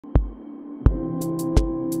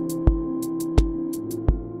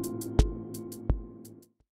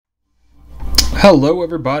Hello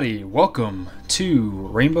everybody, welcome to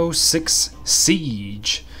Rainbow Six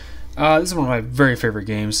Siege. This is one of my very favorite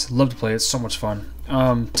games. Love to play it, it's so much fun.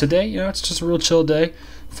 Today, it's just a real chill day.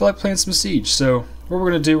 I feel like playing some Siege, so what we're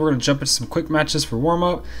going to do, we're going to jump into some quick matches for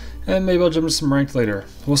warm-up, and maybe I'll jump into some ranked later.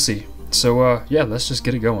 We'll see. So yeah, let's just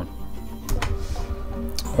get it going.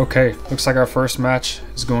 Okay, looks like our first match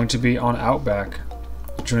is going to be on Outback.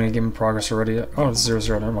 Joining a game in progress already. Oh, it's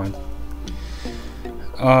 0-0, never mind.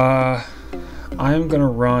 I'm gonna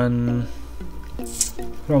run.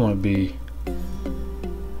 What do I want to be?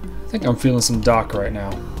 I think I'm feeling some Doc right now.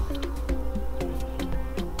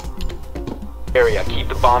 Area, keep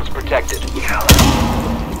the bombs protected.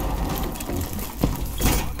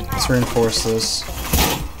 Let's reinforce this.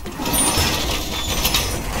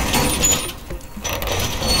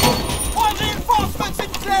 All reinforcements in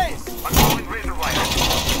place.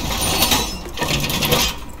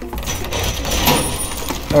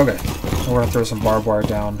 Okay, we're gonna throw some barbed wire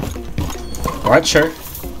down. Alright, sure.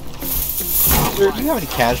 Sir, do you have any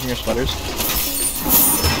cashmere sweaters?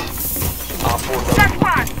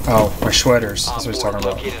 Oh, my sweaters. That's what he's talking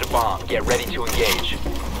about. Located a bomb. Get ready to engage.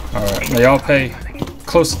 Alright, now y'all pay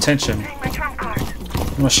close attention.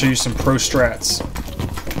 I'm gonna show you some pro strats.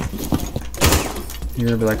 You're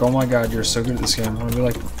gonna be like, oh my god, you're so good at this game. I'm gonna be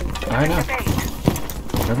like, I know.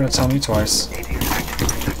 You're not gonna tell me twice.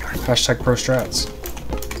 Hashtag pro strats.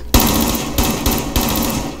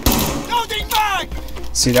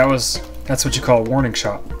 See, that's what you call a warning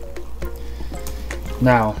shot.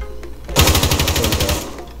 Now, there we go.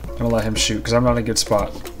 I'm gonna let him shoot because I'm not in a good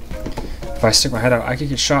spot. If I stick my head out, I could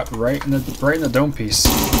get shot right in the dome piece.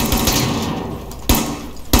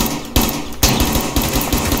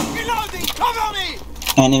 Reloading, cover me!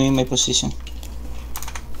 Enemy in my position.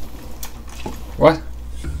 What?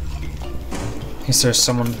 Is there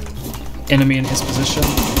someone enemy in his position?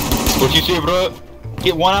 What you see, bro?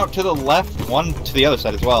 Get one out to the left, one to the other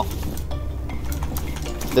side as well.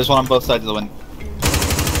 There's one on both sides of the window.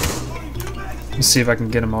 Let's see if I can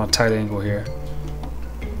get him on a tight angle here.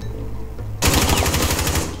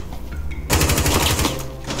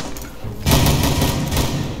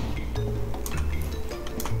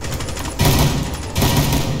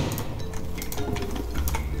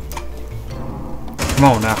 Come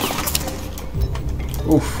on now.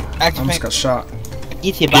 Oof. I almost got shot.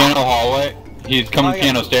 Piano hallway. He's coming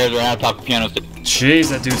piano stairs right now, top of piano stairs. Jeez,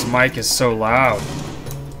 that dude's mic is so loud.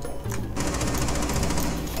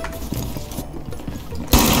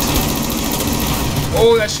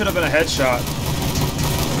 Oh, that should have been a headshot.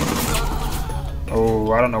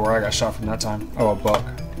 Oh, I don't know where I got shot from that time. Oh, a buck.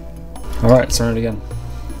 Alright, let's run it again.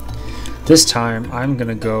 This time, I'm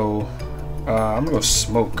gonna go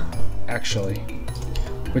smoke, actually.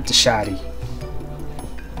 With the shotty.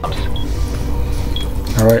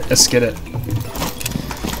 Alright, let's get it.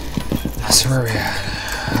 That's where we at.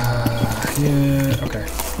 Yeah, okay.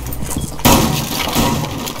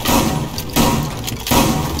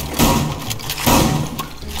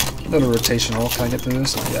 Little rotational. Can I get through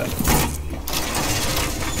this? Not yet.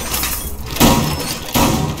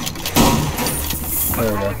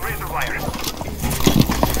 There we go.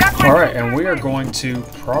 Alright, and we are going to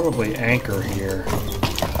probably anchor here.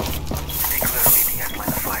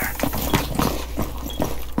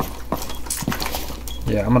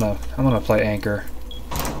 Yeah, I'm gonna play anchor.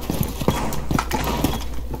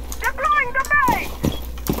 Deploying the base.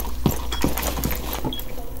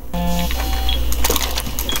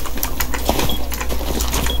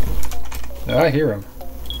 I hear him.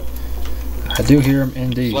 I do hear him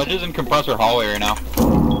indeed. Sledge is in compressor hallway right now.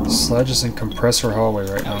 Sledge is in compressor hallway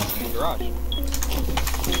right now. Garage.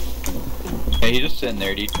 Yeah, he's just sitting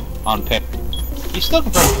there, dude. On pin. He's still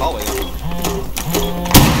compressor hallway though.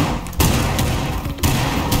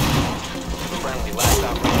 Friendly last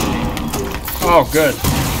operator. Oh, good.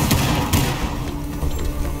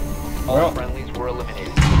 All Well. friendlies were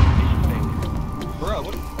eliminated. Bro,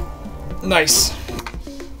 what? Nice.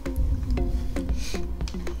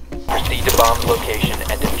 Proceed to bomb's location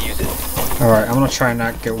and defuse it. Alright, I'm gonna try and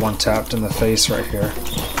not get one tapped in the face right here.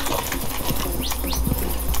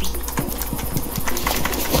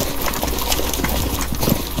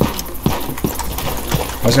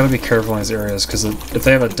 I was gotta be careful in these areas because if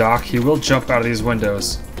they have a dock, he will jump out of these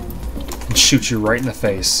windows and shoot you right in the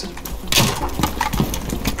face.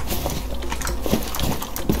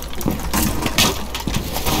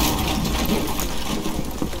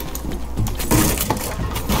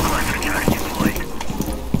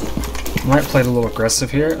 I might play it a little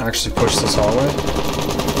aggressive here and actually push this hallway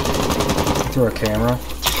through a camera.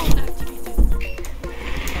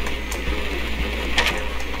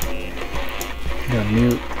 gonna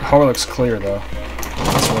mute. Hallway looks clear though.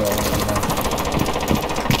 That's what I want to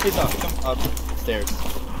Please come upstairs.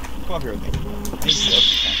 Come up here with me. I need you to know.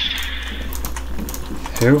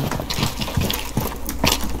 Who?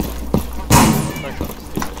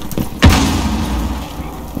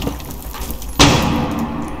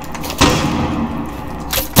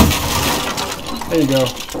 There you go.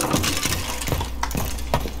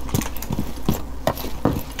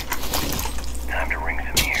 Time to ring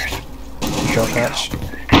some ears. Drop hatch.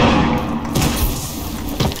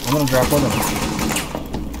 I'm gonna drop with him.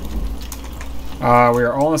 We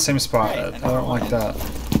are all in the same spot. I don't like that.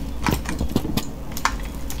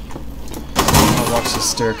 I'll watch the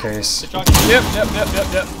staircase. Yep.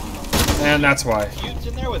 And that's why. You's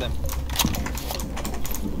in there with him.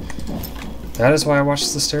 That is why I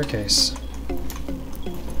watched the staircase.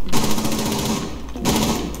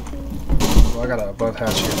 Well, I got a above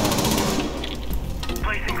hatch here now.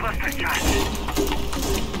 Placing cluster charge.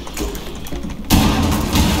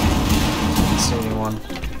 Don't see anyone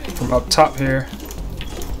from up top here.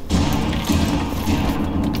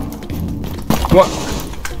 What?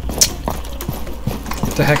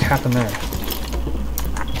 What the heck happened there?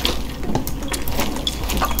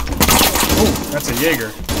 Oh, that's a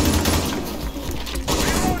Jaeger.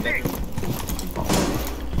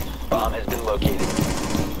 Bomb has been located.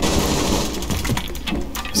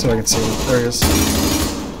 So I can see him. There he is.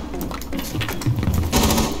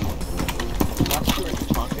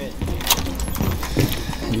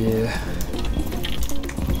 Yeah.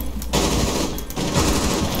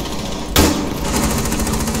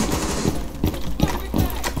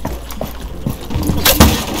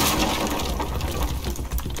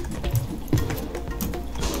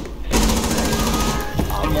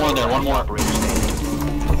 One more in there, one more.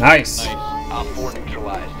 Nice. Op 4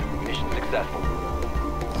 neutralized. Mission successful.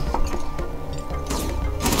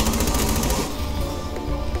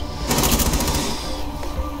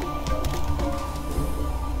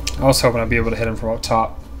 I was hoping I'd be able to hit him from up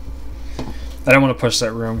top. I didn't want to push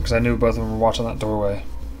that room because I knew both of them were watching that doorway.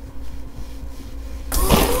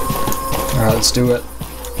 Alright, let's do it.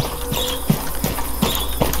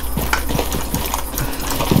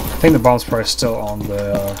 I think the bomb's probably still on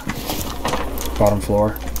the bottom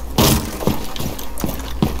floor.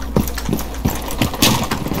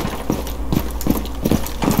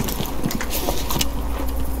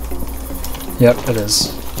 Yep, it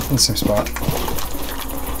is. In the same spot.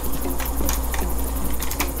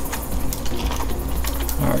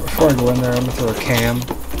 Alright, before I go in there, I'm gonna throw a cam.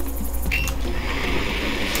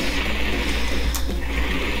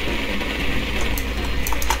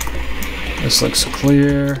 This looks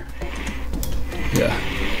clear. Yeah.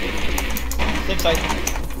 Same side.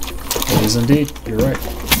 It is indeed. You're right.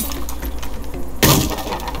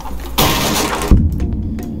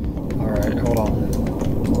 Alright, hold on.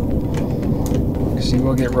 Because you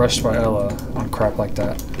will get rushed by Ella on crap like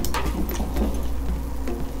that.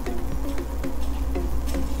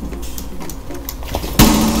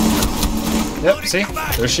 Yep, see?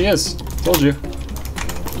 There she is. Told you.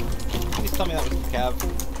 Please tell me that was the cab.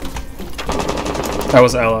 That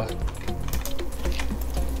was Ella.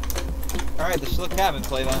 Alright, there's still a cab in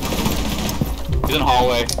play then. He's in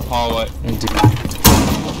hallway. Hallway. Indeed.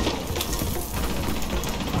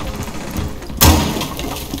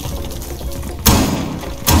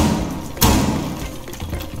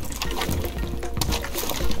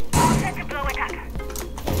 Set to blow attack.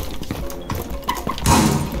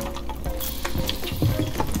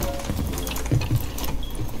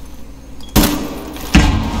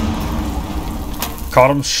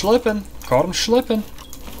 Caught him slipping. Caught him slipping.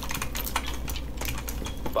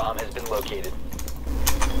 Bomb has been located.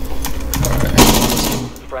 Alright.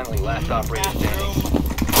 Friendly last operator standing.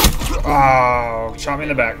 Oh, shot me in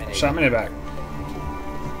the back. Shot me in the back.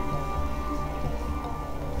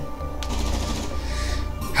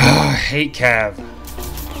 I hate Cav.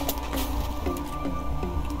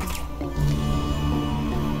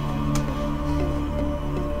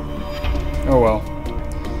 Oh well.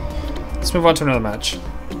 Let's move on to another match.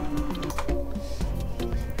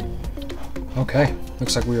 Okay,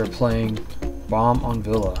 looks like we are playing Bomb on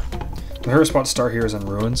Villa. The favorite spot to start here is in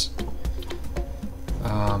Ruins.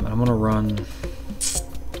 And I'm gonna run.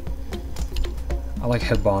 I like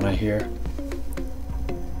Headbana here.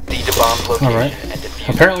 See the bomb location Alright. and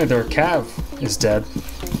defuse. Apparently their Cav is dead.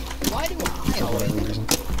 Why do For I whatever reason.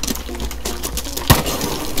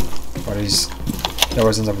 But he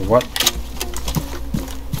always ends up with what?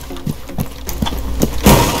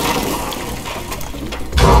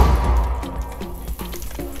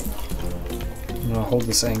 I'm gonna hold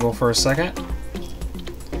this angle for a second.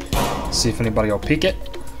 See if anybody will peek it.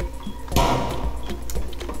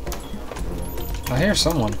 I hear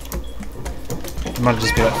someone. It might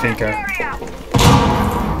just be that Finka.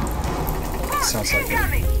 Sounds like it.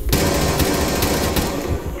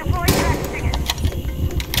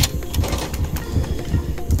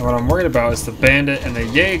 And what I'm worried about is the bandit and the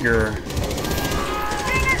Jaeger,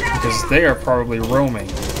 because they are probably roaming.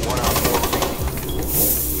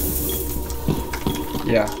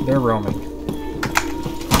 Yeah, they're roaming.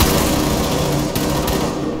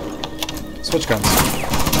 Switch guns.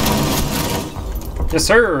 Yes,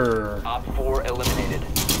 sir! Op 4 eliminated.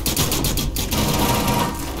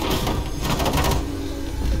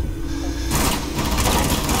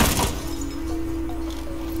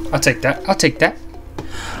 I'll take that. I'll take that.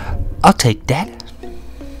 I'll take that.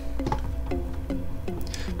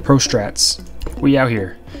 Pro strats. We out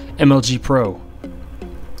here. MLG Pro.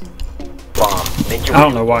 Bomb. Make your I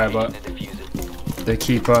don't know why, but and defuse it. they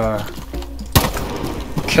keep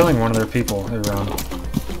killing one of their people around.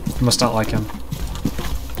 Must not like him.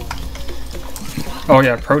 Oh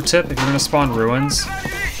yeah, pro tip, if you're gonna spawn ruins,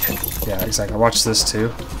 yeah, exactly, watch this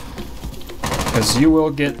too, because you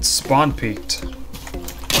will get spawn peeked.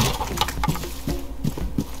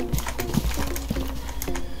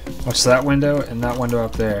 Watch that window and that window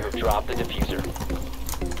up there. Drop the diffuser.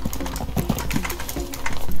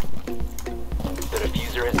 The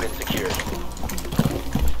diffuser has been secured.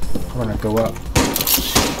 I'm gonna go up.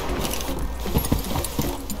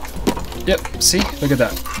 Yep, see? Look at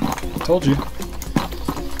that. Told you.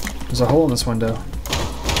 There's a hole in this window.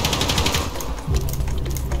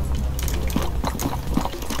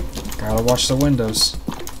 Gotta watch the windows.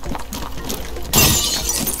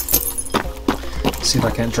 See if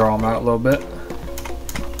I can't draw them out a little bit.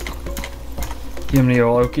 Give me the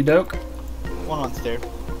old okey doke. One on stairs.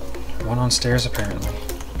 One on stairs, apparently.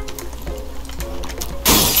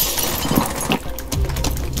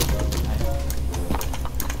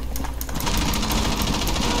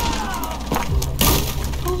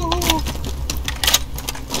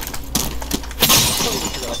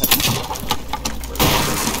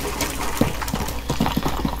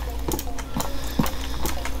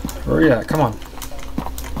 Where are you at? Come on.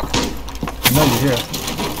 I know you're here.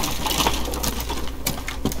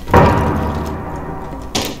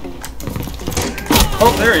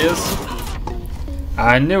 Oh, there he is.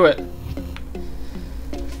 I knew it.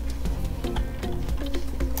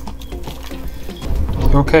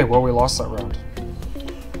 Okay, well, we lost that round.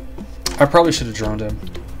 I probably should have droned him.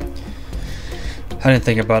 I didn't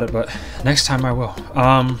think about it, but next time I will.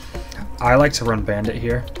 I like to run Bandit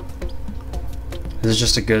here. This is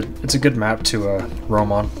just it's a good map to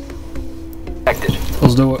roam on. Acted.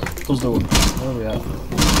 Let's do it. Let's do it. Where are we at?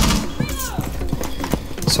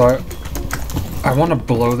 So I want to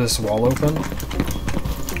blow this wall open.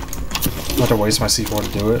 Not to waste my C4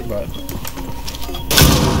 to do it, but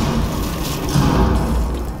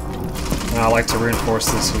and I like to reinforce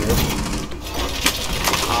this here.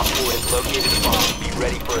 Op 4 has located a bomb. Be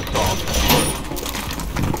ready for assault.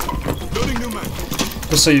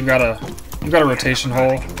 Just so you've got a rotation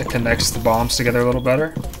hole that connects the bombs together a little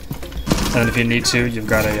better. And if you need to, you've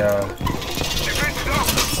got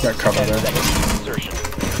cover there. Insertion.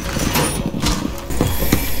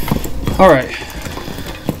 Alright.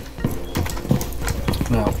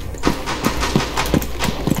 Now,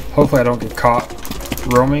 hopefully I don't get caught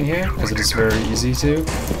roaming here, because it is very easy to.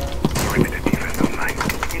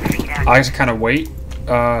 I like to kind of wait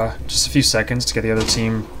just a few seconds to get the other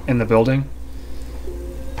team in the building.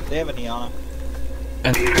 They have a Neona.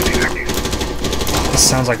 And it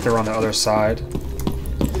sounds like they're on the other side.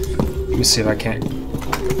 Let me see if I can't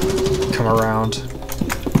come around.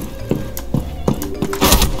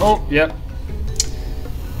 Oh, yep.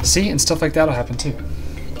 See, and stuff like that'll happen too.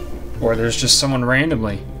 Or there's just someone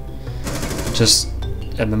randomly, just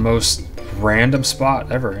in the most random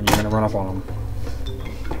spot ever, and you're gonna run up on them.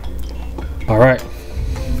 All right,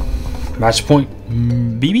 match point,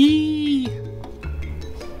 BB.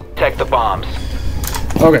 Protect the bombs.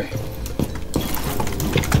 Okay.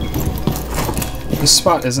 This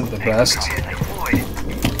spot isn't the best.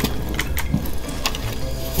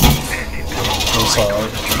 It's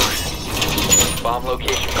alright. Bomb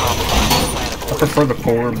location compromised. I prefer the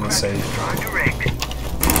forward and the safe.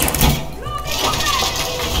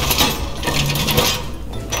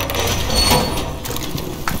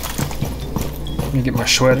 Let me get my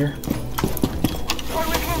sweater.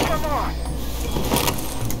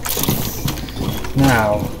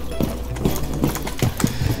 Now,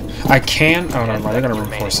 I can. Oh no, they're gonna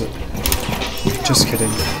reinforce it. Just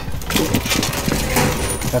kidding.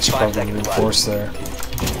 That should probably be reinforced there.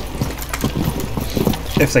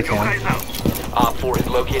 If they can. Op 4 has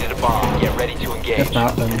located a bomb. Get ready to engage. If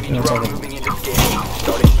not, then Enemy you know, it's all drone good. moving into scan.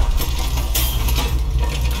 Starting.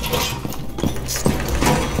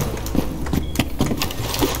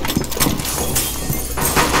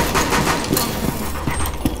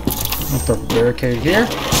 Let's throw a barricade here.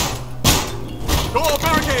 Door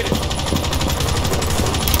barricaded.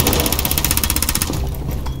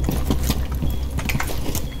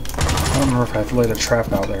 I don't remember if I have laid a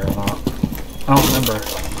trap out there or not. I don't remember.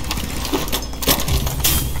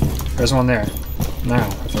 There's one there. Now,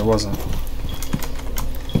 if there wasn't.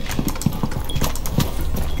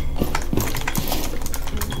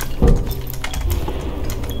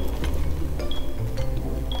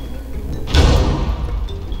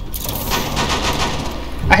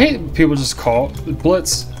 I hate when people just call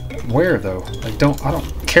Blitz. Where though? Like, I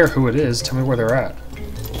don't care who it is. Tell me where they're at.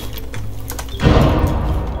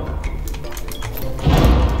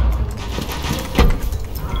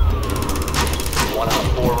 One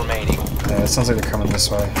Op 4 remaining. Yeah, it sounds like they're coming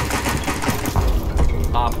this way.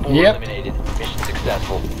 Op 4 Yep. eliminated. Mission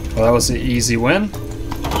successful. Well, that was the easy win.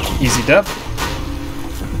 Easy dub.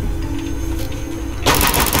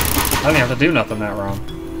 I didn't have to do nothing that round.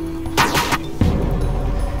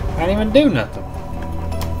 I didn't even do nothing.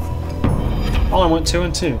 Only went 2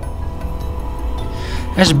 and 2.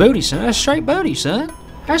 That's booty, son. That's straight booty, son.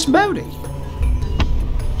 That's booty.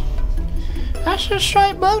 That's just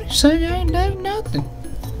straight booty, son. You ain't doing nothing.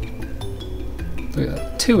 Look at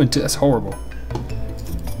that. 2 and 2. That's horrible.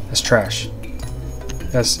 That's trash.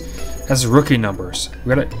 That's rookie numbers.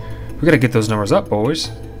 We gotta get those numbers up, boys.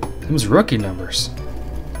 Them's rookie numbers.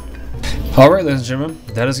 Alright, ladies and gentlemen,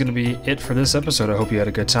 that is going to be it for this episode. I hope you had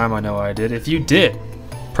a good time. I know I did. If you did,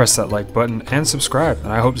 press that like button and subscribe.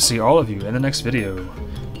 And I hope to see all of you in the next video.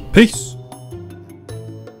 Peace!